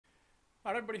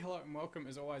Alright everybody, hello and welcome.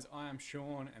 As always, I am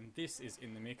Sean and this is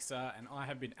In The Mixer, and I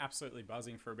have been absolutely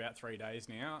buzzing for about 3 days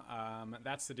now.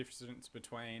 That's the difference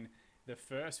between the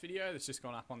first video that's just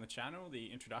gone up on the channel,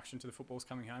 the Introduction to the Football's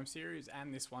Coming Home series,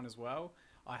 and this one as well.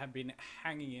 I have been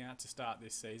hanging out to start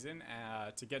this season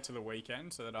to get to the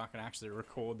weekend so that I can actually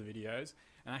record the videos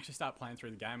and actually start playing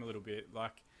through the game a little bit.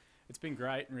 It's been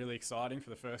great and really exciting for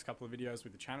the first couple of videos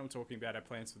with the channel, talking about our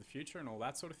plans for the future and all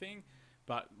that sort of thing.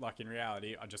 But in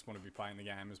reality, I just want to be playing the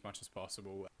game as much as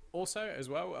possible. Also, as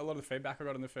well, a lot of the feedback I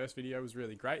got in the first video was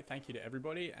really great. Thank you to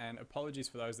everybody, and apologies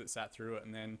for those that sat through it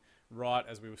and then right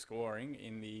as we were scoring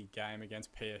in the game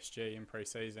against PSG in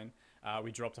pre-season,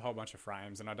 we dropped a whole bunch of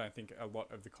frames, and I don't think a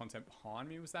lot of the content behind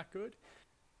me was that good.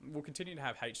 We'll continue to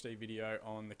have HD video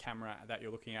on the camera that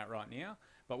you're looking at right now,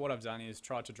 but what I've done is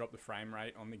tried to drop the frame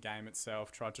rate on the game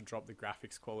itself, tried to drop the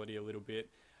graphics quality a little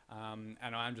bit,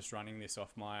 and I'm just running this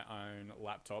off my own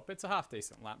laptop. It's a half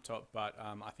decent laptop, but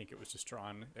I think it was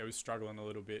struggling a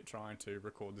little bit trying to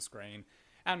record the screen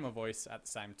and my voice at the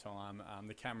same time.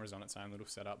 The camera's on its own little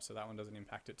setup, so that one doesn't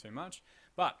impact it too much.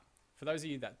 But for those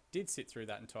of you that did sit through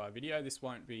that entire video, this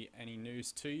won't be any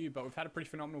news to you, but we've had a pretty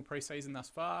phenomenal pre-season thus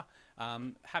far.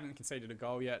 Haven't conceded a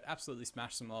goal yet, absolutely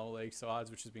smashed some lower league sides,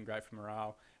 which has been great for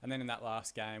morale. And then in that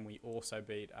last game, we also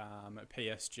beat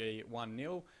PSG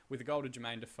 1-0 with a goal to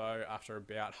Jermaine Defoe after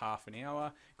about half an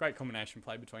hour. Great combination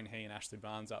play between he and Ashley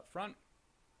Barnes up front.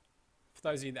 For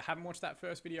those of you that haven't watched that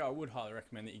first video, I would highly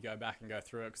recommend that you go back and go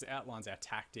through it because it outlines our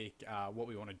tactic, what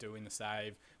we want to do in the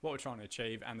save, what we're trying to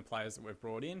achieve, and the players that we've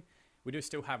brought in. We do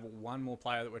still have one more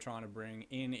player that we're trying to bring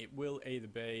in. It won't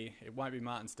be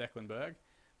Martin Stecklenburg,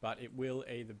 but it will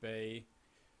either be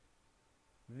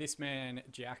this man,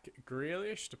 Jack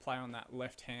Grealish, to play on that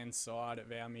left-hand side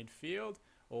of our midfield,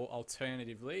 or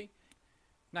alternatively,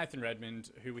 Nathan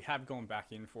Redmond, who we have gone back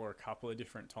in for a couple of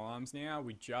different times now.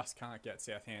 We just can't get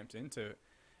Southampton to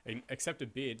accept a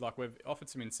bid. We've offered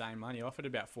some insane money, offered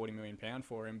about £40 million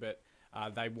for him, but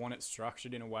they want it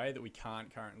structured in a way that we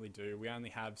can't currently do. We only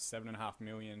have $7.5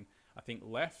 million, I think,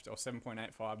 left, or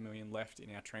 $7.85 million left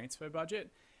in our transfer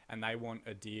budget, and they want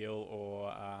a deal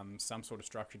or some sort of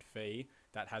structured fee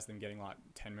that has them getting like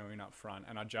 $10 million up front,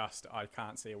 and I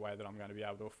can't see a way that I'm going to be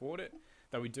able to afford it.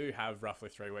 Though we do have roughly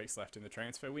 3 weeks left in the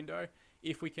transfer window.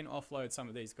 If we can offload some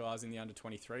of these guys in the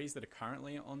under-23s that are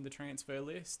currently on the transfer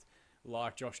list,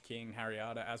 like Josh King,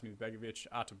 Harriata, Asmir Begovic,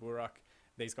 Artur Burak,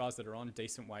 these guys that are on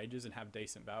decent wages and have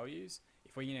decent values,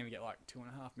 if we can even get like $2.5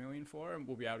 million for them,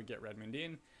 we'll be able to get Redmond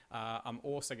in. I'm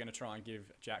also going to try and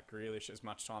give Jack Grealish as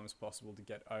much time as possible to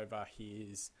get over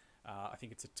his, I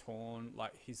think it's a torn,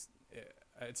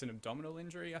 it's an abdominal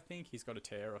injury, I think. He's got a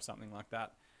tear or something like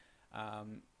that.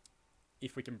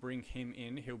 If we can bring him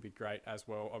in, he'll be great as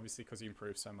well, obviously, because he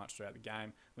improves so much throughout the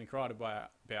game. We cried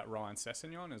about Ryan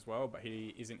Sessegnon as well, but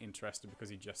he isn't interested because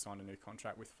he just signed a new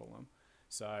contract with Fulham.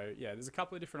 So, yeah, there's a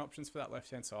couple of different options for that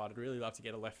left-hand side. I'd really love to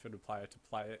get a left-footed player to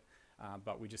play it,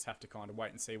 but we just have to kind of wait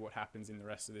and see what happens in the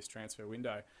rest of this transfer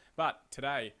window. But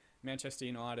today, Manchester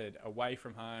United away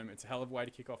from home. It's a hell of a way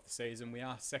to kick off the season. We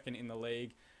are second in the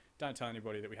league. Don't tell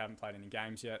anybody that we haven't played any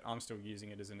games yet. I'm still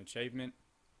using it as an achievement.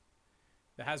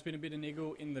 There has been a bit of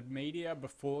niggle in the media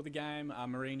before the game.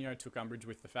 Mourinho took umbrage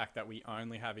with the fact that we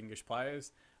only have English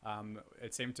players. I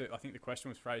think the question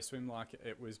was phrased to him like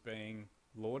it was being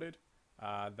lauded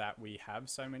that we have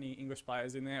so many English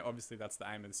players in there. Obviously, that's the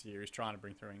aim of the series, trying to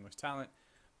bring through English talent.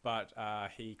 But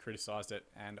he criticised it,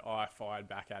 and I fired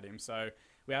back at him. So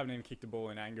we haven't even kicked a ball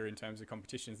in anger in terms of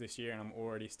competitions this year, and I'm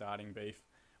already starting beef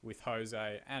with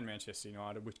Jose and Manchester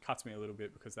United, which cuts me a little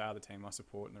bit because they are the team I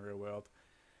support in the real world.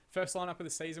 First lineup of the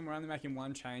season, we're only making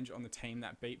one change on the team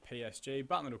that beat PSG.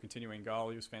 Butland will continue in goal.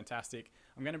 He was fantastic.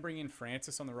 I'm going to bring in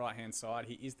Francis on the right-hand side.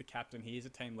 He is the captain. He is a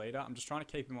team leader. I'm just trying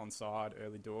to keep him on side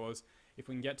early doors. If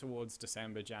we can get towards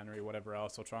December, January, whatever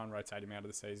else, I'll try and rotate him out of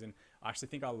the season. I actually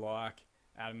think I like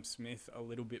Adam Smith a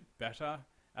little bit better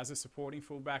as a supporting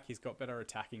fullback. He's got better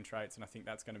attacking traits, and I think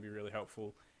that's going to be really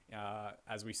helpful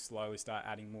as we slowly start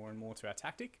adding more and more to our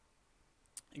tactic.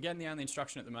 Again, the only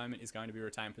instruction at the moment is going to be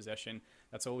retain possession.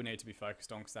 That's all we need to be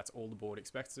focused on because that's all the board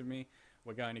expects of me.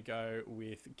 We're going to go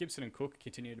with Gibson and Cook,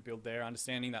 continue to build their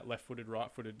understanding, that left-footed,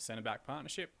 right-footed centre-back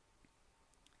partnership.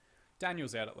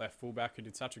 Daniel's out at left fullback, who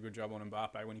did such a good job on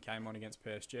Mbappe when he came on against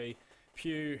PSG.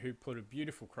 Pugh, who put a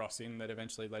beautiful cross in that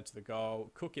eventually led to the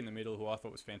goal. Cook in the middle, who I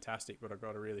thought was fantastic, but I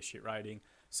got a really shit rating.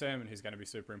 Sermon, who's going to be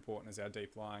super important as our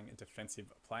deep-lying defensive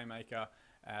playmaker.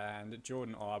 And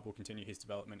Jordan Ibe will continue his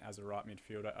development as a right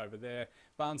midfielder over there.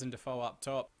 Barnes and Defoe up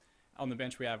top. On the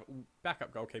bench, we have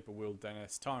backup goalkeeper Will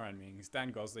Dennis, Tyrone Mings, Dan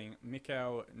Gosling,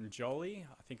 Mikel Njoli,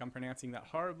 I think I'm pronouncing that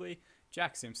horribly,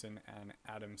 Jack Simpson and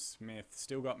Adam Smith.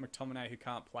 Still got McTominay, who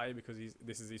can't play because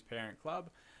this is his parent club.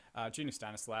 Junior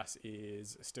Stanislas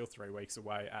is still 3 weeks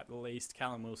away at least.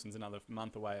 Callum Wilson's another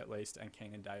month away at least, and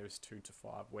Keenan Davis 2 to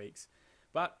 5 weeks.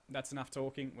 But that's enough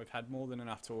talking. We've had more than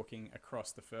enough talking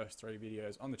across the first 3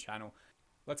 videos on the channel.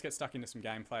 Let's get stuck into some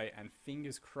gameplay, and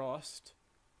fingers crossed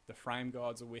the frame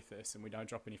gods are with us and we don't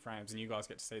drop any frames, and you guys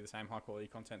get to see the same high quality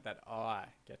content that I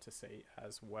get to see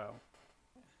as well.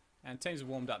 And teams have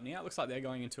warmed up now. It looks like they're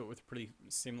going into it with a pretty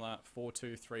similar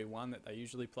 4-2-3-1 that they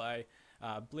usually play.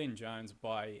 Blin, Jones,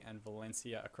 Bailly and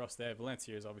Valencia across there.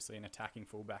 Valencia is obviously an attacking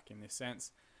fullback in this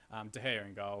sense. De Gea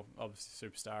in goal, obviously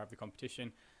superstar of the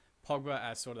competition. Pogba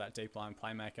as sort of that deep line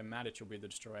playmaker. Matic will be the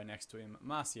destroyer next to him.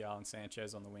 Martial and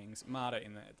Sanchez on the wings. Mata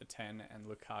in the 10 and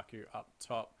Lukaku up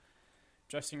top.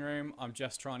 Dressing room, I'm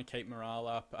just trying to keep morale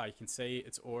up. You can see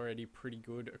it's already pretty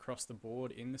good across the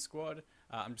board in the squad.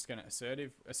 I'm just going to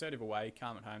assertive away,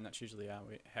 calm at home. That's usually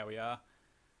how we are.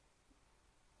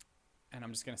 And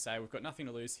I'm just going to say we've got nothing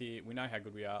to lose here. We know how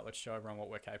good we are. Let's show everyone what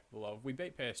we're capable of. We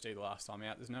beat PSG the last time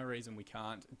out. There's no reason we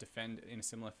can't defend in a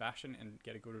similar fashion and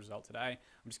get a good result today.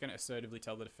 I'm just going to assertively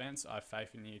tell the defence, I have faith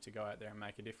in you to go out there and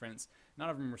make a difference. None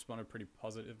of them responded pretty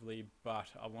positively, but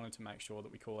I wanted to make sure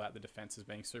that we call out the defence as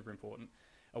being super important.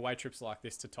 Away trips like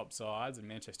this to top sides, and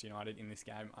Manchester United in this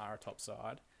game are a top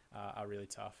side, are really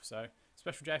tough. So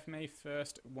special J for me,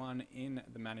 first one in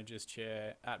the manager's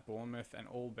chair at Bournemouth, and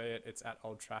albeit it's at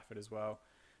Old Trafford as well.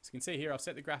 So you can see here I've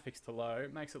set the graphics to low.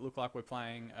 It makes it look like we're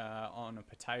playing on a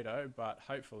potato, but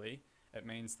hopefully it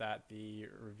means that the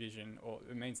revision, or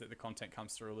it means that the content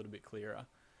comes through a little bit clearer.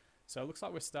 So it looks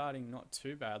like we're starting not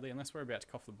too badly, unless we're about to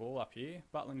cough the ball up here.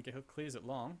 Butland clears it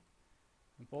long.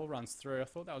 The ball runs through. I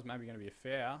thought that was maybe going to be a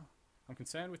foul. I'm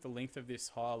concerned with the length of this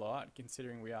highlight,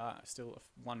 considering we are still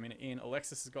 1 minute in.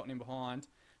 Alexis has gotten in behind.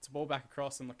 It's a ball back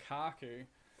across, and Lukaku.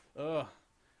 Ugh.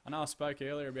 I know I spoke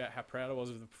earlier about how proud I was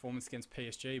of the performance against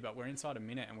PSG, but we're inside a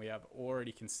minute and we have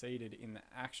already conceded in the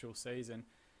actual season.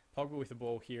 Pogba with the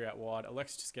ball here out wide.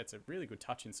 Alexis just gets a really good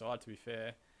touch inside, to be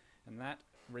fair. And that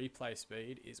replay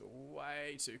speed is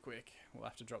way too quick. We'll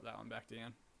have to drop that one back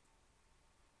down.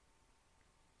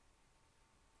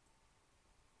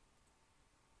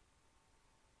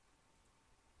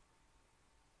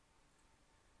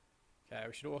 Okay,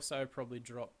 we should also probably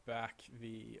drop back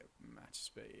the match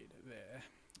speed there.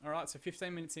 Alright, so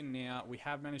 15 minutes in now. We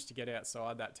have managed to get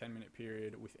outside that 10-minute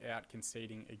period without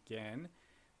conceding again.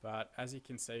 But as you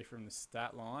can see from the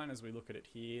stat line, as we look at it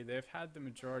here, they've had the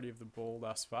majority of the ball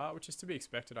thus far, which is to be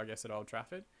expected, I guess, at Old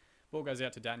Trafford. Ball goes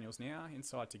out to Daniels now,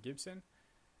 inside to Gibson.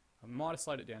 I might have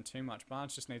slowed it down too much.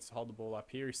 Barnes just needs to hold the ball up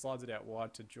here. He slides it out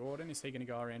wide to Jordan. Is he going to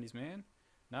go around his man?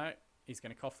 No, he's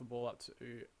going to cough the ball up to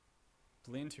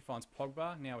Blind, who finds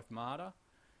Pogba, now with Mata.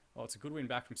 Oh, it's a good win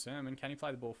back from Sermon. Can he play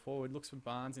the ball forward? Looks for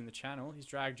Barnes in the channel. He's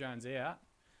dragged Jones out.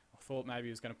 I thought maybe he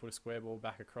was going to put a square ball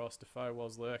back across. Defoe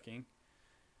was lurking.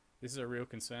 This is a real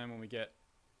concern when we get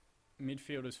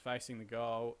midfielders facing the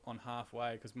goal on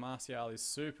halfway, because Martial is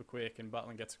super quick and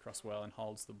Butland gets across well and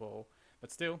holds the ball.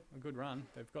 But still, a good run.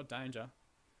 They've got danger.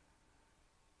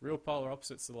 Real polar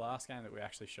opposites to the last game that we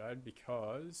actually showed,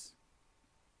 because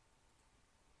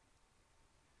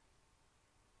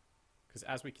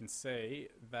as we can see,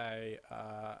 they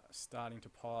are starting to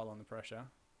pile on the pressure.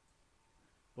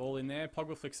 Ball in there,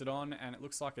 Pogba flicks it on, and it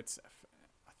looks like it's,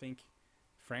 I think,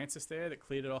 Francis there that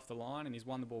cleared it off the line, and he's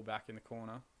won the ball back in the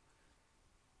corner.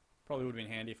 Probably would have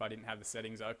been handy if I didn't have the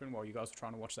settings open while you guys were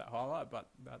trying to watch that highlight, but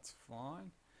that's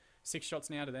fine. 6 shots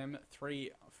now to them,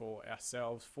 3 for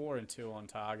ourselves, 4 and 2 on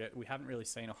target. We haven't really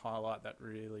seen a highlight that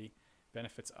really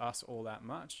benefits us all that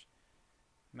much.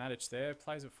 Matic there,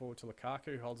 plays it forward to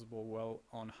Lukaku, who holds the ball well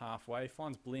on halfway,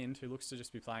 finds Blind, who looks to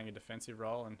just be playing a defensive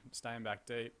role and staying back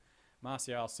deep.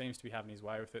 Martial seems to be having his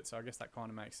way with it, so I guess that kind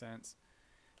of makes sense.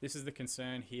 This is the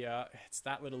concern here. It's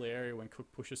that little area when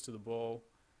Cook pushes to the ball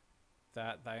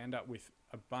that they end up with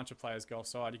a bunch of players goal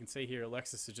side. You can see here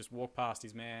Alexis has just walked past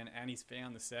his man and he's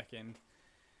found the second.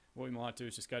 What we might do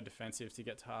is just go defensive to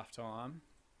get to half time.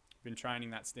 Been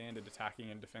training that standard attacking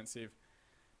and defensive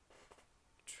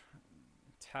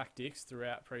tactics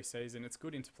throughout pre-season. It's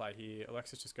good interplay here.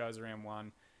 Alexis just goes around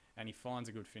one and he finds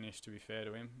a good finish, to be fair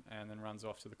to him, and then runs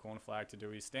off to the corner flag to do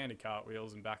his standard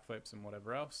cartwheels and backflips and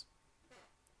whatever else.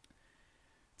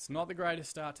 It's not the greatest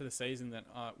start to the season that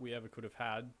we ever could have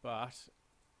had, but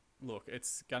look,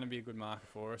 it's going to be a good marker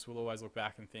for us. We'll always look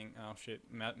back and think, oh shit,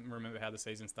 remember how the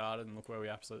season started and look where we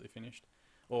absolutely finished.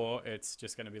 Or it's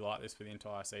just going to be like this for the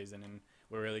entire season and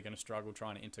we're really going to struggle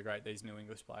trying to integrate these new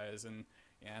English players and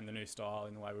the new style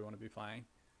in the way we want to be playing.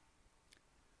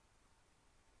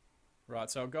 Right,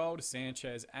 so a goal to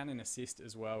Sanchez and an assist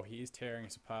as well. He is tearing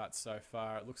us apart so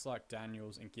far. It looks like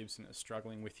Daniels and Gibson are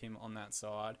struggling with him on that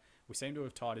side. We seem to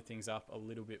have tidied things up a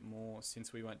little bit more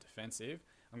since we went defensive.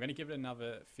 I'm going to give it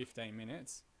another 15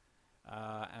 minutes.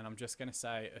 And I'm just going to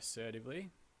say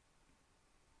assertively,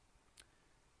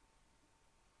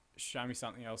 show me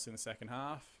something else in the second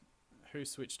half. Who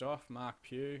switched off? Mark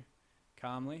Pugh,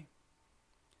 calmly.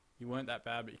 You weren't that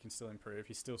bad, but you can still improve.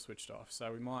 He's still switched off.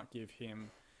 So we might give him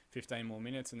 15 more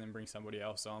minutes and then bring somebody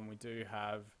else on. We do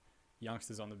have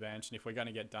youngsters on the bench, and if we're going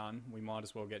to get done, we might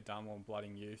as well get done while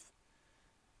blooding youth.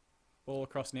 Ball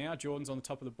across now. Jordan's on the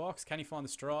top of the box. Can he find the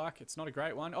strike? It's not a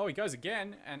great one. Oh, he goes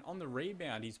again, and on the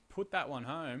rebound, he's put that one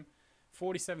home.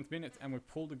 47th minute, and we've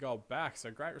pulled the goal back.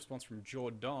 So great response from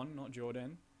Jordan, not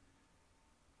Jordan.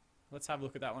 Let's have a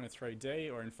look at that one in 3D,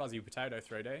 or in Fuzzy Potato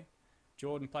 3D.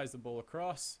 Jordan plays the ball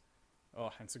across.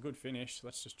 Oh, and it's a good finish.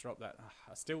 Let's just drop that.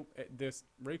 This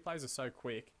replays are so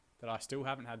quick that I still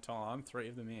haven't had time, 3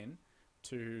 of them in,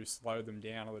 to slow them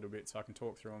down a little bit so I can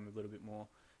talk through them a little bit more.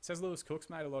 It says Lewis Cook's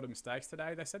made a lot of mistakes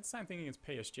today. They said the same thing against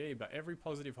PSG, but every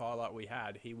positive highlight we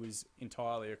had, he was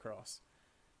entirely across.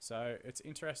 So it's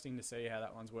interesting to see how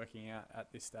that one's working out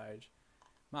at this stage.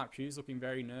 Mark Pugh's looking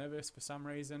very nervous for some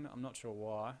reason. I'm not sure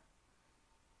why.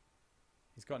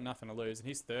 He's got nothing to lose, and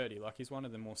he's 30. Like, he's one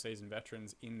of the more seasoned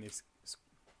veterans in this.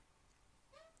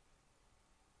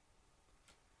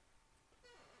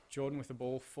 Jordan with the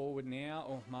ball forward now.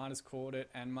 Oh, Marta's caught it,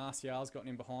 and Martial's gotten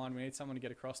in behind. We need someone to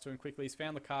get across to him quickly. He's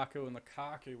found Lukaku, and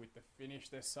Lukaku with the finish.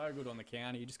 They're so good on the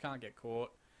counter. You just can't get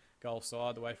caught. Goal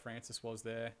side, the way Francis was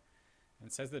there. And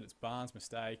it says that it's Barnes'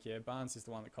 mistake. Yeah, Barnes is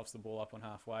the one that coughs the ball up on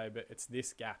halfway, but it's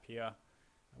this gap here.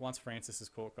 Once Francis has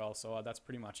caught goal side, that's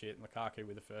pretty much it. And Lukaku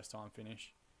with the first time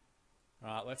finish.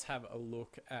 Alright, let's have a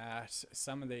look at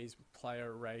some of these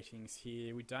player ratings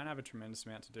here. We don't have a tremendous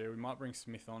amount to do. We might bring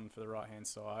Smith on for the right-hand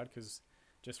side because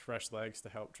just fresh legs to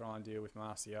help try and deal with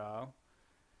Martial.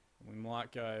 We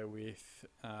might go with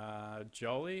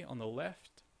Jolie on the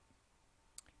left.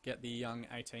 Get the young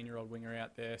 18-year-old winger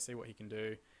out there, see what he can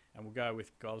do. And we'll go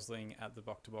with Gosling at the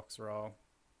box-to-box role.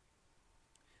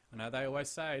 I know they always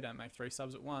say don't make 3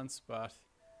 subs at once, but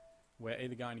we're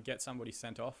either going to get somebody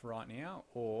sent off right now,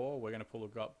 or we're going to pull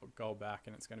a goal back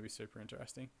and it's going to be super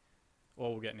interesting.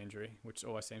 Or we'll get an injury, which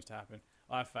always seems to happen.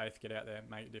 I have faith, get out there,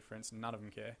 make a difference. None of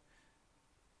them care.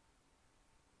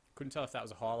 Couldn't tell if that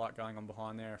was a highlight going on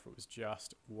behind there, if it was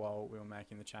just while we were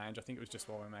making the change. I think it was just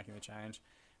while we were making the change.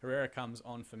 Herrera comes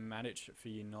on for Matic for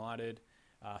United.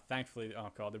 Thankfully, oh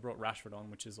god, they brought Rashford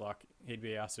on, which is like, he'd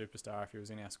be our superstar if he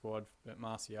was in our squad. But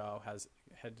Martial has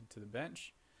headed to the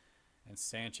bench. And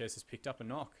Sanchez has picked up a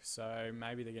knock. So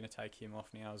maybe they're going to take him off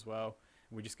now as well.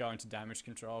 We just go into damage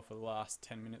control for the last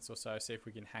 10 minutes or so. See if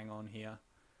we can hang on here.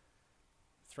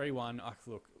 3-1.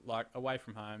 Look, like away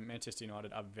from home, Manchester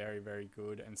United are very, very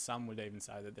good. And some would even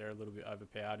say that they're a little bit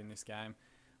overpowered in this game.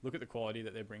 Look at the quality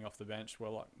that they bring off the bench.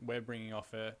 We're bringing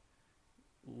off a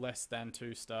less than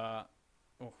 2-star...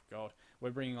 Oh, God. We're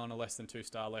bringing on a less than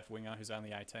 2-star left winger who's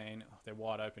only 18. Oh, they're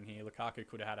wide open here. Lukaku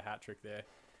could have had a hat-trick there.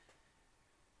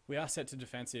 We are set to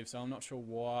defensive, so I'm not sure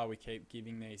why we keep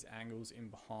giving these angles in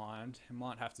behind. It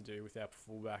might have to do with our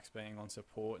fullbacks being on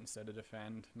support instead of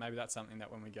defend. Maybe that's something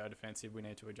that when we go defensive, we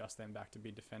need to adjust them back to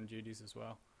be defend duties as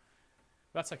well.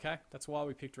 But that's okay. That's why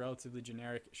we picked relatively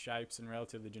generic shapes and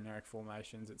relatively generic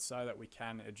formations. It's so that we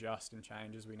can adjust and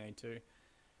change as we need to.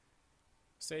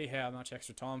 See how much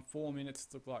extra time. 4 minutes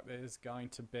look like there's going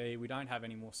to be. We don't have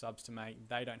any more subs to make.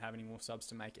 They don't have any more subs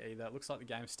to make either. It looks like the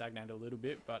game's stagnated a little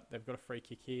bit, but they've got a free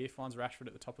kick here. Finds Rashford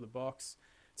at the top of the box.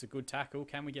 It's a good tackle.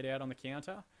 Can we get out on the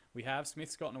counter? We have.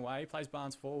 Smith's gotten away. Plays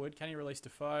Barnes forward. Can he release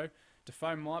Defoe?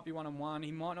 Defoe might be one-on-one.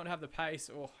 He might not have the pace.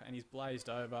 Oh, and he's blazed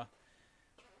over.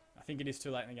 I think it is too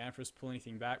late in the game for us to pull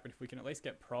anything back, but if we can at least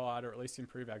get pride or at least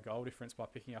improve our goal difference by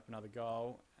picking up another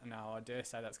goal, no, I dare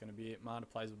say that's going to be it. Marta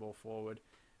plays the ball forward,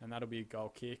 and that'll be a goal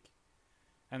kick.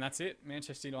 And that's it.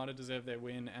 Manchester United deserve their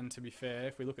win, and to be fair,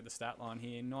 if we look at the stat line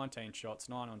here, 19 shots,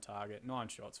 9 on target, 9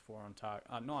 shots, 4 on target,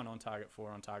 9 on target, 4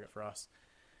 on target for us.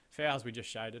 Fouls we just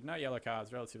shaded, no yellow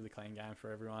cards, relatively clean game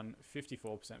for everyone,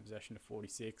 54% possession to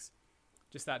 46.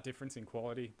 Just that difference in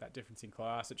quality, that difference in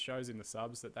class, it shows in the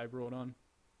subs that they brought on.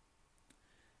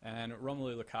 And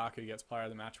Romelu Lukaku gets player of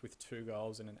the match with 2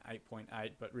 goals and an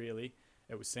 8.8, but really,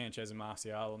 it was Sanchez and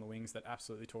Martial on the wings that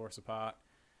absolutely tore us apart.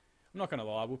 I'm not going to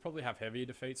lie, we'll probably have heavier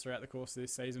defeats throughout the course of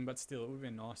this season, but still, it would have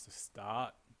been nice to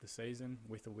start the season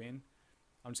with a win.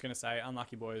 I'm just going to say,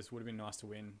 unlucky boys, would have been nice to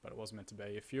win, but it wasn't meant to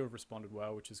be. A few have responded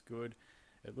well, which is good.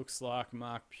 It looks like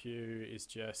Mark Pugh is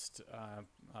just,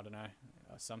 I don't know,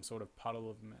 some sort of puddle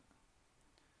of...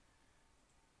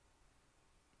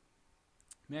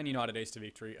 Man United Easter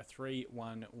victory, a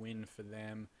 3-1 win for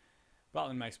them.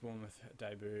 Butland makes Bournemouth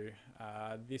debut.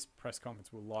 This press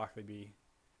conference will likely be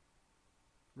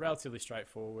relatively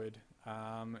straightforward.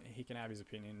 He can have his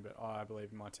opinion, but I believe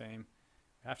in my team.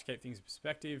 We have to keep things in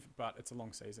perspective, but it's a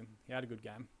long season. He had a good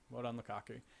game. Well done,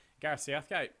 Lukaku. Gareth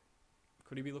Southgate.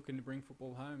 Could he be looking to bring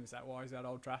football home? Is that why he's at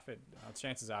Old Trafford?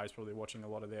 Chances are he's probably watching a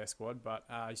lot of their squad, but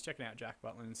he's checking out Jack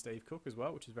Butland and Steve Cook as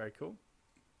well, which is very cool.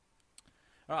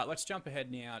 All right, let's jump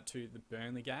ahead now to the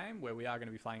Burnley game, where we are going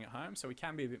to be playing at home, so we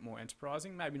can be a bit more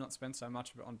enterprising, maybe not spend so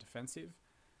much of it on defensive.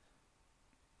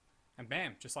 And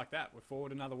bam, just like that, we're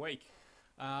forward another week.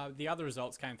 The other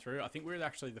results came through. I think we were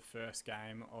actually the first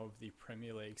game of the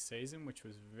Premier League season, which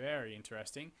was very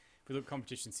interesting. If we look at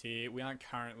competitions here, we aren't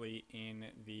currently in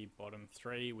the bottom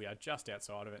three. We are just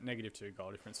outside of it. -2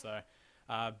 goal difference though.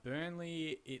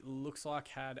 Burnley, it looks like,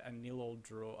 had a 0-0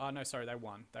 draw. Oh, no, sorry, they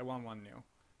won. They won 1-0.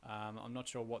 I'm not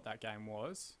sure what that game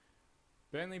was.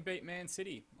 Burnley beat Man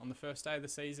City on the first day of the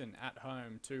season at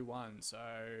home, 2-1.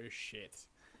 So, shit.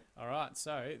 Alright,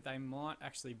 so they might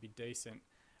actually be decent.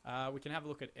 We can have a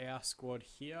look at our squad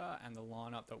here and the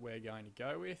lineup that we're going to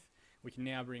go with. We can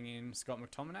now bring in Scott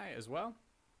McTominay as well,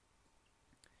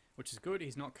 which is good.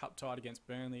 He's not cup tied against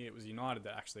Burnley. It was United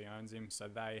that actually owns him, so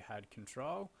they had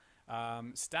control.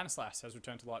 Stanislas has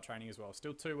returned to light training as well.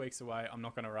 Still 2 weeks away. I'm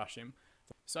not going to rush him.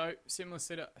 So, similar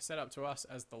setup to us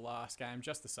as the last game,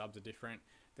 just the subs are different.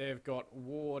 They've got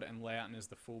Ward and Loughton as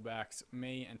the fullbacks,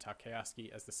 me and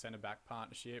Tarkowski as the centre-back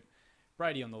partnership,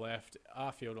 Brady on the left,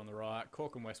 Arfield on the right,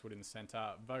 Cork and Westwood in the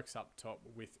centre, Vokes up top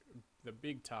with the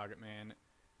big target man,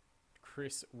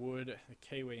 Chris Wood, the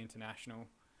Kiwi international,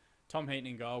 Tom Heaton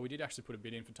in goal. We did actually put a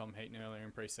bid in for Tom Heaton earlier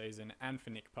in pre-season, and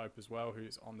for Nick Pope as well,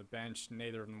 who's on the bench.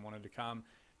 Neither of them wanted to come.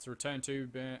 It's a return to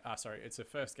it's a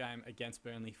first game against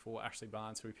Burnley for Ashley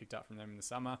Barnes, who we picked up from them in the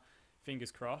summer.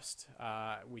 Fingers crossed,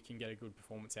 we can get a good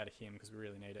performance out of him because we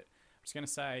really need it. I'm just going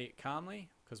to say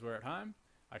calmly, because we're at home,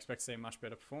 I expect to see a much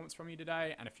better performance from you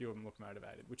today, and a few of them look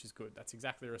motivated, which is good. That's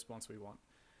exactly the response we want.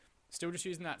 Still just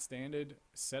using that standard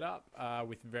setup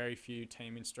with very few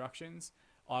team instructions.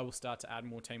 I will start to add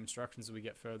more team instructions as we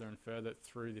get further and further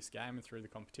through this game and through the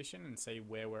competition and see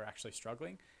where we're actually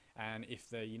struggling. And if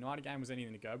the United game was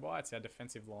anything to go by, it's our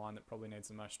defensive line that probably needs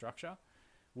the most structure.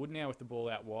 Wood now with the ball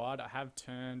out wide. I have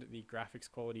turned the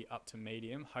graphics quality up to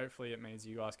medium. Hopefully it means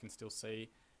you guys can still see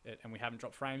it, and we haven't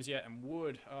dropped frames yet. And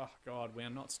Wood, oh God, we are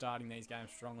not starting these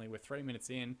games strongly. We're 3 minutes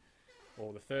in,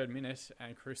 or the 3rd minute,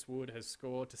 and Chris Wood has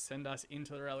scored to send us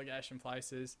into the relegation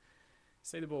places.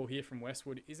 See the ball here from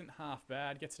Westwood, isn't half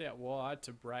bad, gets it out wide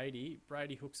to Brady.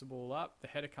 Brady hooks the ball up, the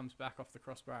header comes back off the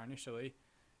crossbar initially,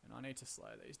 and I need to slow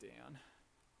these down.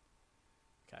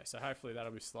 Okay, so hopefully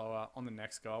that'll be slower on the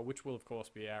next goal, which will of course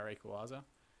be our equaliser.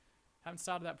 Haven't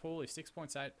started that poorly,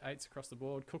 6.88s across the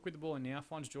board. Cook with the ball and now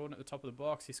finds Jordan at the top of the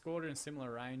box. He scored it in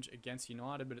similar range against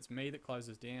United, but it's me that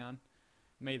closes down.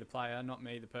 Me the player, not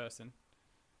me the person.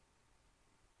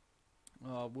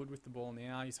 Oh, Wood with the ball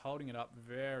now. He's holding it up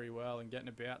very well and getting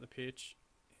about the pitch.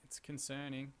 It's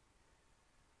concerning.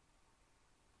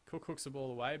 Cook hooks the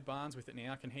ball away. Barnes with it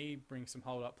now. Can he bring some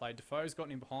hold-up play? Defoe's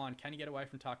gotten in behind. Can he get away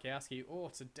from Tarkowski? Oh,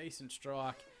 it's a decent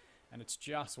strike, and it's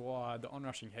just wide. The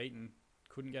onrushing Heaton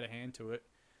couldn't get a hand to it.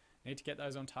 Need to get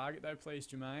those on target though, please,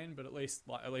 Jermaine. But at least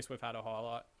we've had a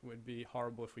highlight. It would be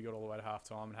horrible if we got all the way to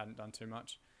half-time and hadn't done too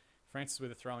much. Francis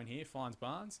with a throw in here. Finds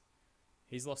Barnes.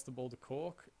 He's lost the ball to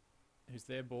Cork, who's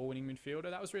their ball-winning midfielder.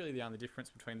 That was really the only difference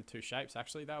between the two shapes,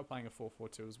 actually. They were playing a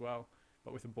 4-4-2 as well,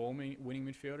 but with a ball-winning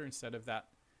midfielder instead of that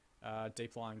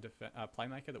deep-lying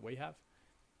playmaker that we have.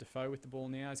 Defoe with the ball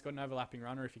now. He's got an overlapping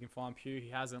runner if he can find Pugh. He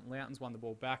hasn't. Loughton's won the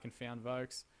ball back and found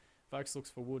Vokes. Vokes looks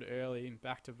for Wood early and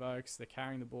back to Vokes. They're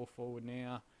carrying the ball forward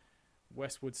now.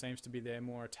 Westwood seems to be their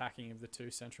more attacking of the two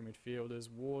central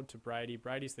midfielders. Ward to Brady.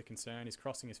 Brady's the concern. His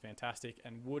crossing is fantastic,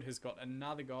 and Wood has got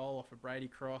another goal off a Brady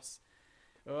cross.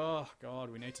 Oh, God,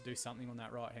 we need to do something on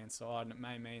that right-hand side, and it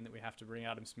may mean that we have to bring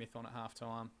Adam Smith on at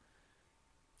half-time.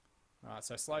 Alright,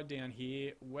 so slowed down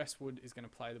here. Westwood is going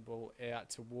to play the ball out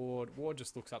to Ward. Ward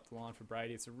just looks up the line for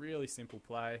Brady. It's a really simple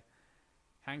play.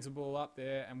 Hangs the ball up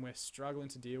there, and we're struggling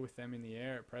to deal with them in the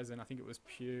air at present. I think it was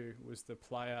Pugh was the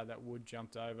player that Wood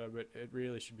jumped over, but it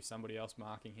really should be somebody else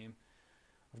marking him.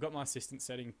 I've got my assistant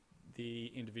setting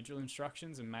the individual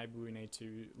instructions, and maybe we need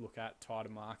to look at tighter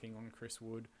marking on Chris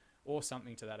Wood or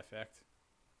something to that effect.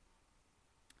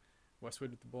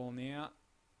 Westwood with the ball now.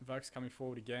 Vokes coming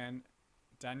forward again.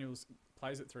 Daniels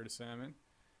plays it through to Sermon.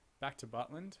 Back to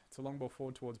Butland. It's a long ball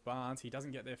forward towards Barnes. He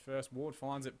doesn't get there first. Ward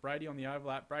finds it. Brady on the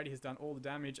overlap. Brady has done all the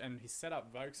damage, and he's set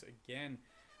up Vokes again.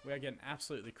 We are getting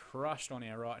absolutely crushed on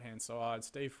our right-hand side.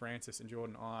 Steve Francis and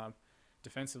Jordan Ibe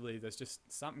defensively, there's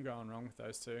just something going wrong with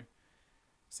those two.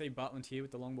 See Butland here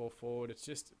with the long ball forward. It's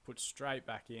just put straight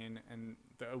back in, and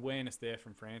the awareness there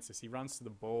from Francis. He runs to the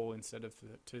ball instead of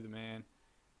to the man,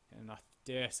 and I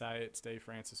dare say it, Steve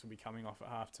Francis will be coming off at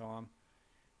half time.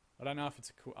 I don't know if it's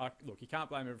a cool... look, you can't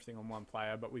blame everything on one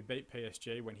player, but we beat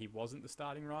PSG when he wasn't the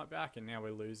starting right back, and now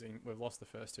we're losing. We've lost the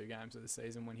first 2 games of the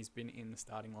season when he's been in the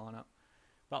starting lineup.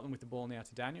 Butland with the ball now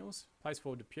to Daniels. Plays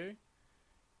forward to Pugh.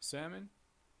 Sermon.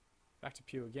 Back to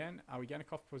Pugh again. Are we going to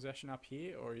cough possession up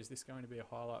here, or is this going to be a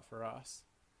highlight for us?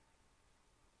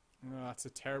 Oh, it's a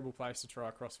terrible place to try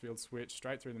a crossfield switch.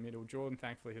 Straight through the middle. Jordan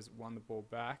thankfully has won the ball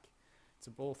back. It's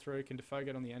a ball through. Can Defoe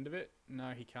get on the end of it? No,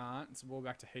 he can't. It's a ball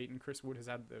back to Heaton. Chris Wood has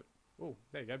had the... Oh,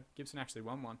 there you go. Gibson actually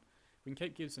won one. We can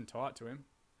keep Gibson tight to him.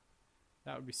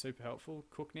 That would be super helpful.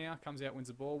 Cook now comes out, wins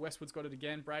the ball. Westwood's got it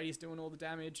again. Brady's doing all the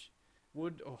damage.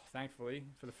 Wood, oh, thankfully,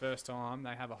 for the first time,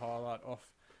 they have a highlight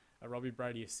off a Robbie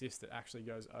Brady assist that actually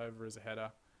goes over as a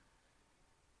header.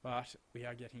 But we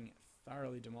are getting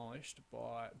thoroughly demolished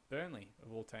by Burnley,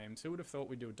 of all teams. Who would have thought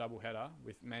we'd do a double header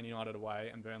with Man United away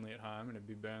and Burnley at home, and it'd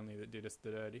be Burnley that did us the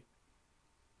dirty.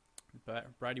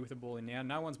 But Brady with the ball in now.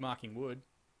 No one's marking Wood.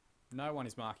 No one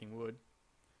is marking Wood.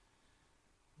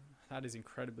 That is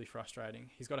incredibly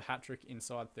frustrating. He's got a hat-trick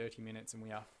inside 30 minutes, and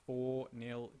we are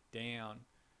 4-0 down.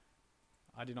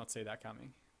 I did not see that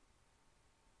coming.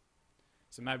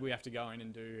 So maybe we have to go in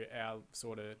and do our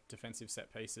sort of defensive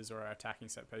set pieces or our attacking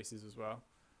set pieces as well.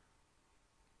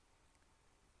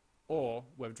 Or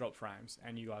we've dropped frames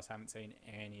and you guys haven't seen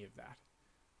any of that.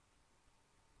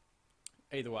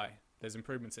 Either way, there's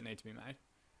improvements that need to be made.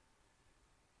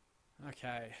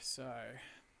 Okay, so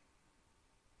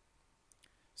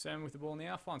Sam with the ball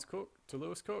now, finds Cook to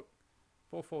Lewis Cook.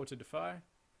 Ball forward to Defoe.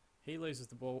 He loses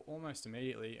the ball almost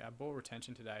immediately. Our ball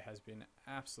retention today has been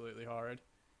absolutely horrid.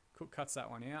 Cook cuts that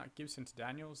one out. Gibson to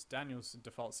Daniels. Daniels'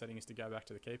 default setting is to go back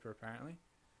to the keeper, apparently.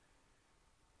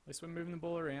 At least we're moving the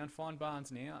ball around. Find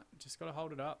Barnes now. Just got to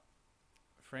hold it up.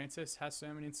 Francis has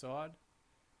Sermon inside.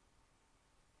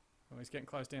 Oh, he's getting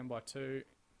close down by 2.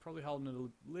 Probably holding it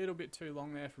a little bit too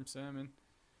long there from Sermon.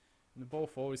 And the ball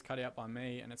forward is cut out by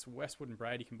me, and it's Westwood and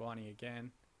Brady combining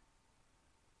again.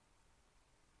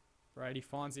 Brady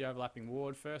finds the overlapping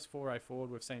Ward. First foray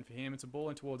forward we've seen for him. It's a ball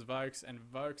in towards Vokes, and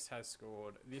Vokes has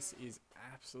scored. This is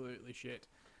absolutely shit.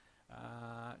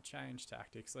 Change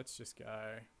tactics. Let's just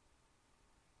go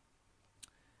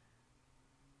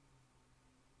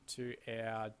to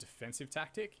our defensive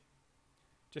tactic.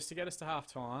 Just to get us to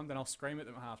half-time. Then I'll scream at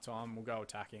them at half-time, and we'll go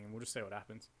attacking, and we'll just see what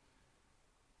happens.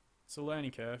 It's a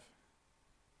learning curve.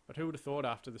 But who would have thought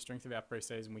after the strength of our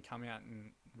pre-season we come out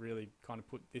and really kind of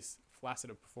put this flaccid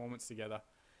of performance together.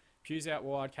 Pugh's out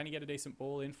wide. Can he get a decent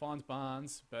ball in? Finds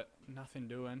Barnes, but nothing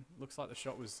doing. Looks like the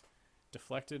shot was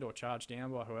deflected or charged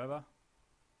down by whoever.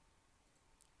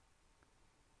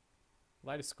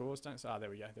 Latest scores don't... Ah, there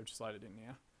we go. They've just loaded in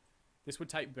now. This would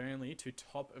take Burnley to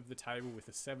top of the table with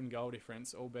a 7-goal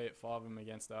difference, albeit 5 of them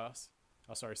against us.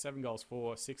 Oh, sorry, 7 goals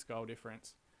for, 6-goal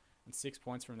difference. And 6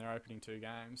 points from their opening 2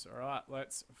 games. All right,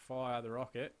 let's fire the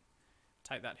rocket.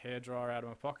 Take that hairdryer out of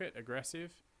my pocket.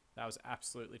 Aggressive. That was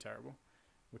absolutely terrible.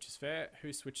 Which is fair.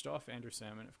 Who switched off? Andrew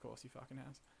Sermon. Of course he fucking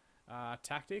has.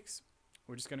 Tactics.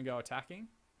 We're just going to go attacking.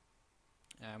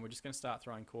 And we're just going to start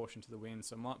throwing caution to the wind.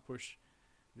 So I might push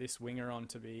this winger on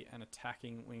to be an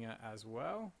attacking winger as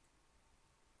well.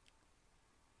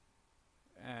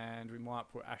 And we might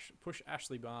push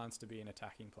Ashley Barnes to be an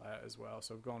attacking player as well.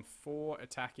 So we've gone 4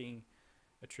 attacking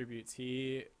attributes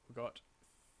here. We've got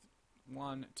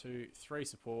 1, 2, 3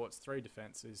 supports, 3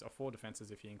 defences, or 4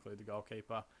 defences if you include the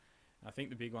goalkeeper. And I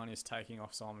think the big one is taking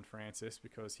off Simon Francis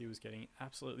because he was getting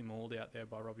absolutely mauled out there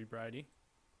by Robbie Brady.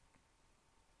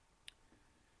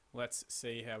 Let's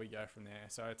see how we go from there.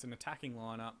 So it's an attacking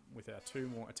lineup with our 2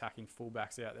 more attacking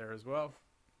fullbacks out there as well.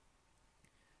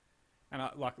 And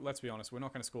let's be honest, we're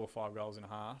not going to score 5 goals in a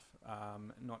half,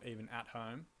 not even at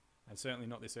home, and certainly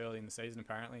not this early in the season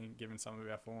apparently, given some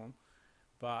of our form.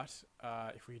 But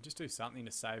if we just do something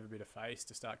to save a bit of face,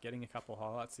 to start getting a couple of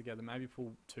highlights together, maybe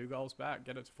pull 2 goals back,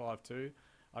 get it to 5-2,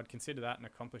 I'd consider that an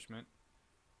accomplishment.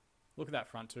 Look at that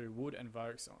front 2, Wood and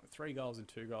Vokes, 3 goals and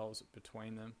 2 goals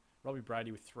between them. Robbie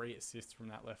Brady with 3 assists from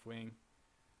that left wing.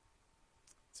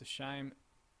 It's a shame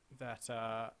that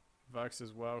Vokes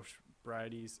is Welsh,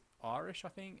 Brady's Irish, I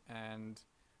think, and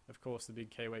of course the big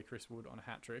Kiwi Chris Wood on a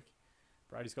hat-trick.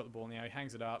 Brady's got the ball now, he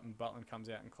hangs it up and Butland comes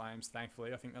out and claims,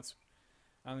 thankfully. I think that's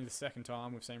only the second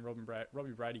time we've seen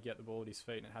Robbie Brady get the ball at his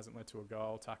feet and it hasn't led to a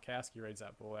goal. Tarkowski reads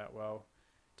that ball out well.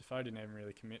 Defoe didn't even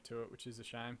really commit to it, which is a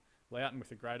shame. Loughton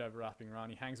with a great overlapping run,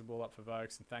 he hangs the ball up for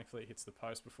Vokes and thankfully it hits the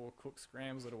post before Cook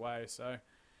scrambles it away. So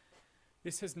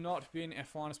This has not been our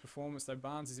finest performance, though.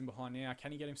 Barnes is in behind now.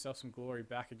 Can he get himself some glory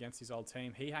back against his old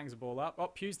team? He hangs the ball up. Oh,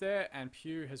 Pugh's there, and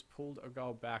Pugh has pulled a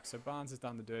goal back. So Barnes has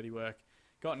done the dirty work,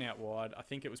 gotten out wide. I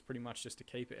think it was pretty much just a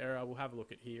keeper error. We'll have a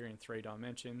look at here in 3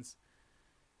 dimensions.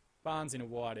 Barnes in a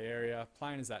wide area,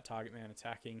 playing as that target man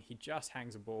attacking. He just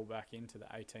hangs the ball back into the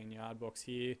 18-yard box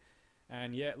here.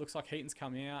 And yeah, it looks like Heaton's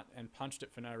come out and punched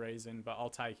it for no reason, but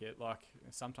I'll take it. Like,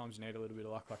 sometimes you need a little bit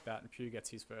of luck like that, and Pugh gets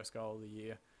his first goal of the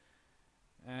year.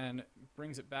 And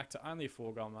brings it back to only a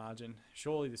 4-goal margin.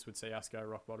 Surely this would see us go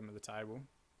rock bottom of the table.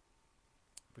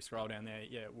 If we scroll down there,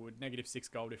 yeah, it would.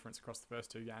 -6 goal difference across the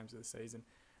first 2 games of the season.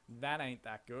 That ain't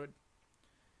that good.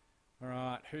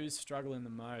 Alright, who's struggling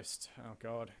the most? Oh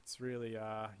god, it's really,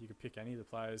 you could pick any of the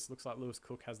players. Looks like Lewis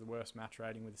Cook has the worst match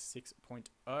rating with a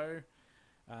 6.0.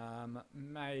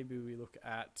 Maybe we look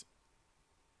at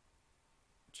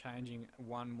changing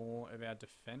one more of our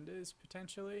defenders,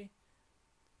 potentially.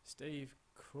 Steve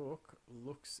Cook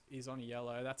is on a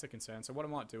yellow. That's a concern. So what I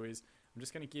might do is I'm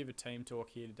just going to give a team talk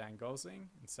here to Dan Gosling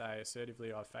and say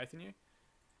assertively, I have faith in you.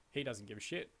 He doesn't give a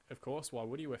shit, of course. Why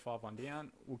would he? We're 5-1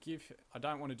 down. I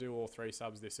don't want to do all 3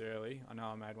 subs this early. I know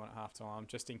I made one at half time,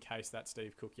 just in case that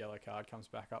Steve Cook yellow card comes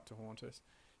back up to haunt us.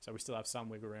 So we still have some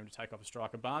wiggle room to take off a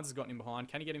striker. Barnes has gotten in behind.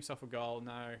 Can he get himself a goal?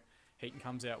 No. Heaton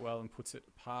comes out well and puts it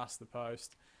past the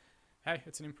post. Hey,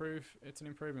 it's an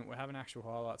improvement. We're having actual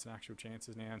highlights and actual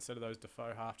chances now instead of those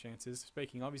Defoe half chances.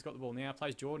 Speaking of, he's got the ball now.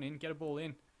 Plays Jordan in. Get a ball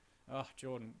in. Oh,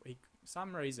 Jordan. He,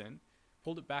 some reason,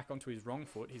 pulled it back onto his wrong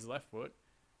foot, his left foot.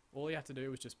 All he had to do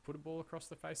was just put a ball across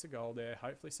the face of goal there.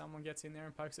 Hopefully someone gets in there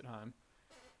and pokes it home.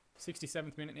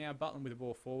 67th minute now. Butland with the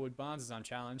ball forward. Barnes is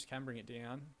unchallenged. Can bring it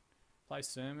down. Plays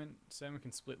Sermon. Sermon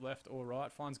can split left or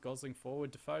right. Finds Gosling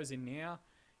forward. Defoe's in now.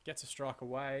 Gets a strike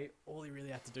away. All he really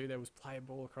had to do there was play a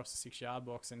ball across the 6-yard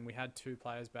box, and we had 2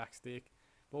 players back stick.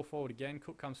 Ball forward again.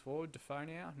 Cook comes forward. Defoe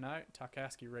now. No.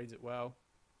 Tarkowski reads it well.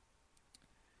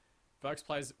 Vokes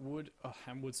plays Wood. Oh,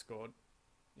 and Wood scored.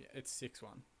 Yeah, it's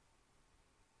 6-1.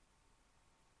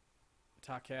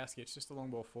 Tarkowski, it's just a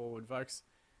long ball forward. Vokes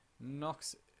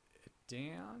knocks it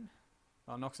down.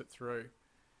 Oh, knocks it through.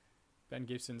 Ben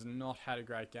Gibson's not had a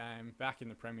great game. Back in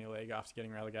the Premier League after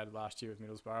getting relegated last year with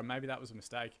Middlesbrough. Maybe that was a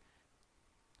mistake.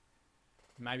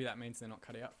 Maybe that means they're not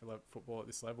cut out for football at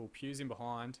this level. Pugh's in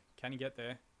behind. Can he get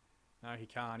there? No, he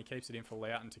can't. He keeps it in for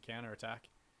Loughton to counter-attack.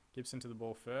 Gibson to the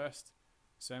ball first.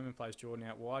 Sermon plays Jordan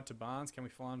out wide to Barnes. Can we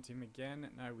find him again?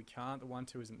 No, we can't. The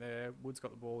 1-2 isn't there. Wood's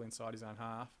got the ball inside his own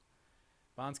half.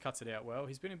 Barnes cuts it out well.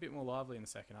 He's been a bit more lively in the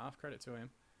second half. Credit to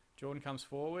him. Jordan comes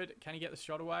forward. Can he get the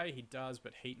shot away? He does,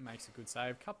 but Heaton makes a good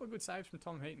save. Couple of good saves from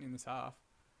Tom Heaton in this half.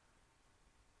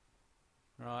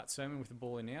 Right, Sermon with the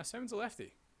ball in now. Sermon's a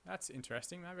lefty. That's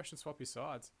interesting. Maybe I should swap his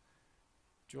sides.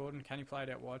 Jordan, can he play it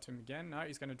out wide to him again? No,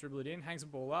 he's going to dribble it in. Hangs the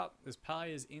ball up. There's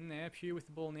players in there. Pugh with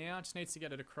the ball now. Just needs to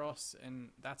get it across, and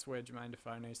that's where Jermaine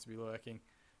Defoe needs to be lurking.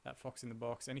 That fox in the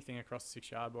box. Anything across the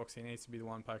 6-yard box, he needs to be the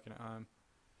one poking it home.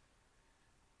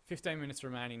 15 minutes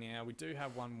remaining now. We do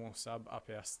have one more sub up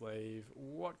our sleeve.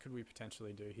 What could we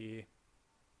potentially do here?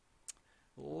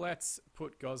 Let's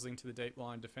put Gosling to the deep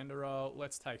line defender role.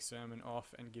 Let's take Sermon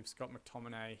off and give Scott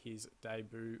McTominay his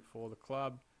debut for the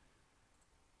club.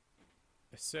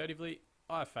 Assertively,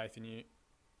 I have faith in you.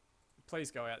 Please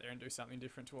go out there and do something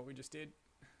different to what we just did.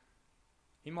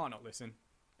 He might not listen.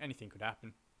 Anything could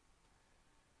happen.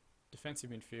 Defensive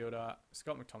midfielder,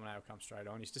 Scott McTominay will come straight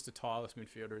on. He's just a tireless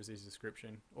midfielder as his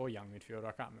description. Or young midfielder,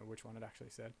 I can't remember which one it actually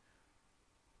said.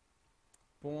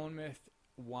 Bournemouth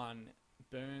 1,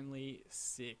 Burnley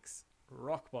 6.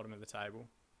 Rock bottom of the table.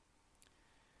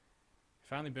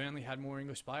 If only Burnley had more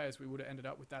English players, we would have ended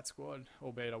up with that squad.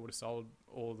 Albeit I would have sold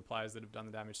all the players that have done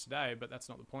the damage today, but that's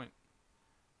not the point.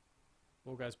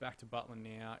 Ball goes back to Butland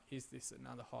now. Is this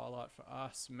another highlight for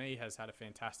us? Me has had a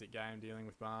fantastic game dealing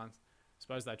with Barnes.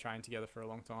 Suppose they trained together for a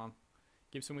long time.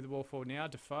 Gibson with the ball forward now.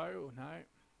 Defoe, no.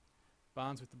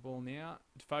 Barnes with the ball now.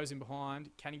 Defoe's in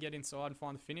behind. Can he get inside and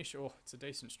find the finish? Oh, it's a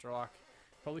decent strike.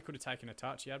 Probably could have taken a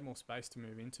touch. He had more space to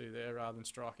move into there rather than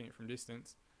striking it from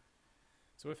distance.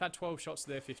 So we've had 12 shots to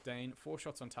their 15, 4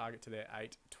 shots on target to their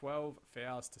 8, 12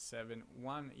 fouls to 7,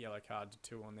 1 yellow card to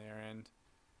 2 on their end.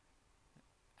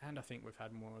 And I think we've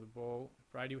had more of the ball.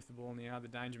 Brady with the ball now, the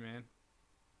danger man.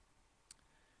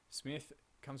 Smith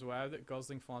comes away with it.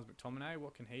 Gosling finds McTominay.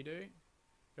 What can he do?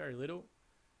 Very little.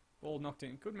 Ball knocked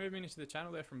in. Good movement into the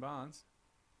channel there from Barnes.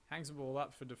 Hangs the ball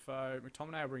up for Defoe.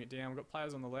 McTominay will bring it down. We've got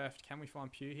players on the left. Can we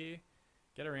find Pugh here?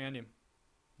 Get around him.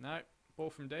 No.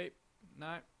 Ball from deep. No.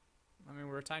 I mean,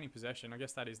 we're retaining possession. I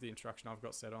guess that is the instruction I've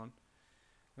got set on.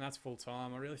 And that's full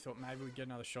time. I really thought maybe we'd get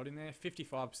another shot in there.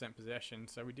 55% possession,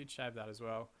 so we did shave that as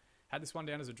well. Had this one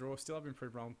down as a draw. Still have been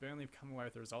proved wrong. Burnley have come away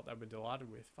with a result they'll be delighted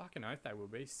with. Fucking oath they will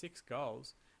be. 6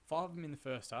 goals. 5 of them in the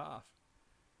first half.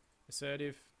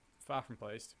 Assertive. Far from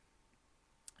pleased.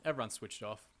 Everyone's switched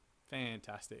off.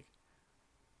 Fantastic.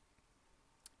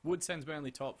 Wood sends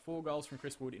Burnley top. 4 goals from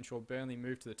Chris Wood ensure Burnley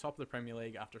move to the top of the Premier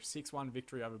League after a 6-1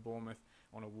 victory over Bournemouth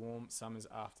on a warm summer's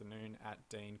afternoon at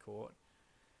Dean Court.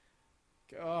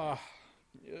 Oh,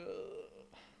 yeah.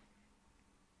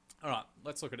 Alright,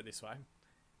 let's look at it this way.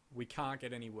 We can't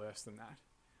get any worse than that.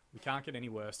 We can't get any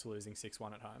worse to losing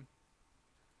 6-1 at home.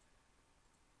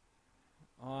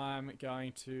 I'm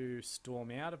going to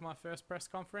storm out of my first press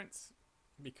conference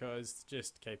because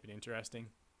just keep it interesting.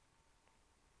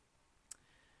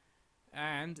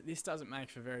 And this doesn't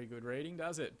make for very good reading,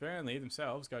 does it? Burnley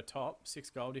themselves go top. 6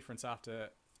 goal difference after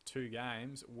 2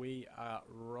 games. We are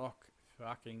rock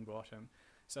fucking bottom.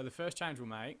 So the first change we'll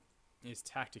make is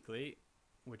tactically,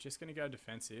 we're just going to go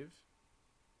defensive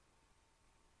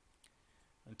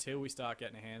until we start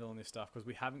getting a handle on this stuff, because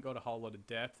we haven't got a whole lot of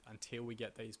depth until we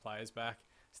get these players back.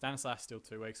 Stanislas still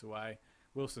 2 weeks away.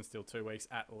 Wilson's still 2 weeks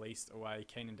at least away.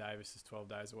 Keenan Davis is 12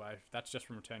 days away. That's just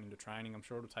from returning to training. I'm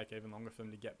sure it'll take even longer for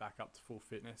them to get back up to full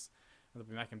fitness. They'll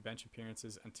be making bench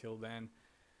appearances until then.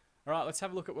 All right, let's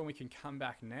have a look at when we can come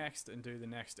back next and do the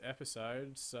next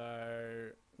episode. So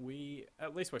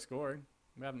at least we're scoring.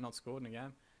 We haven't not scored in a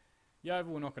game.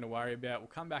 Yeovil we're not going to worry about. We'll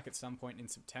come back at some point in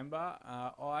September.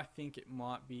 I think it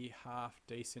might be half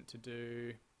decent to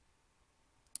do...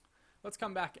 Let's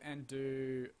come back and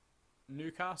do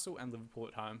Newcastle and Liverpool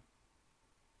at home.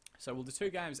 So we'll do 2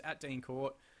 games at Dean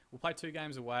Court. We'll play 2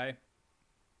 games away.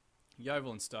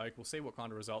 Yeovil and Stoke. We'll see what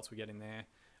kind of results we get in there.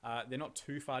 They're not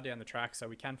too far down the track, so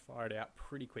we can fire it out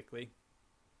pretty quickly.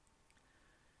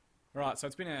 Alright, so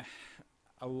it's been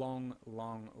a long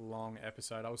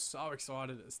episode. I was so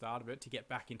excited at the start of it to get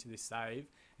back into this save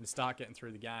and to start getting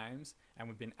through the games, and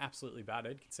we've been absolutely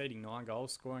battered, conceding 9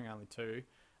 goals, scoring only 2,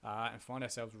 and find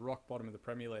ourselves rock bottom of the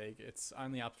Premier League. It's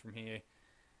only up from here.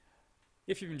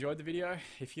 If you've enjoyed the video,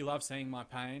 if you love seeing my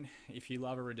pain, if you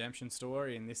love a redemption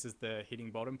story and this is the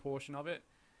hitting bottom portion of it,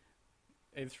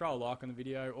 either throw a like on the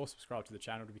video or subscribe to the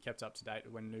channel to be kept up to date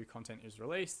when new content is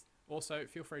released. Also,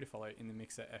 feel free to follow In The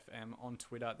Mixer FM on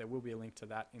Twitter. There will be a link to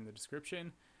that in the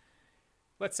description.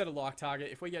 Let's set a like target.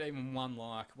 If we get even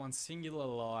one singular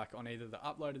like on either the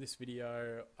upload of this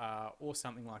video or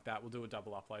something like that, we'll do a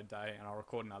double upload day and I'll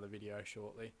record another video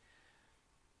shortly.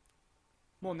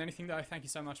 More than anything though, thank you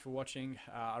so much for watching.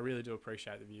 I really do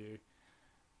appreciate the view.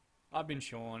 I've been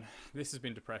Sean. This has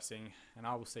been depressing, and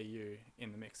I will see you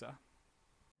in the mixer.